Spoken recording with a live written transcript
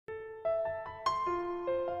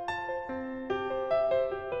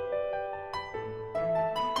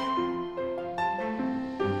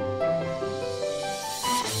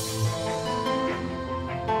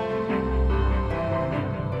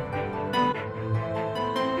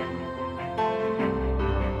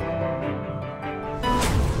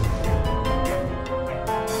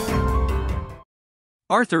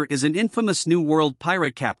Arthur is an infamous New World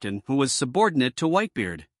pirate captain who was subordinate to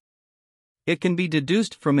Whitebeard. It can be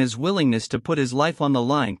deduced from his willingness to put his life on the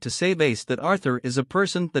line to save Ace that Arthur is a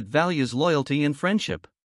person that values loyalty and friendship.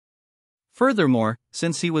 Furthermore,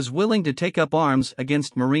 since he was willing to take up arms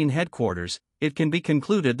against Marine headquarters, it can be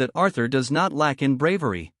concluded that Arthur does not lack in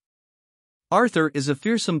bravery. Arthur is a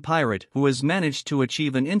fearsome pirate who has managed to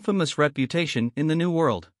achieve an infamous reputation in the New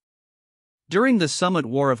World. During the Summit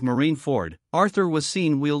War of Marineford, Arthur was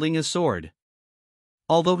seen wielding a sword.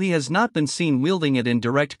 Although he has not been seen wielding it in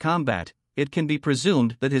direct combat, it can be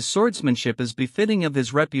presumed that his swordsmanship is befitting of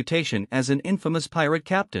his reputation as an infamous pirate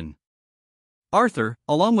captain. Arthur,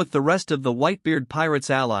 along with the rest of the Whitebeard Pirates'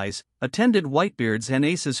 allies, attended Whitebeard's and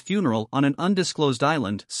Ace's funeral on an undisclosed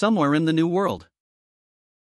island somewhere in the New World.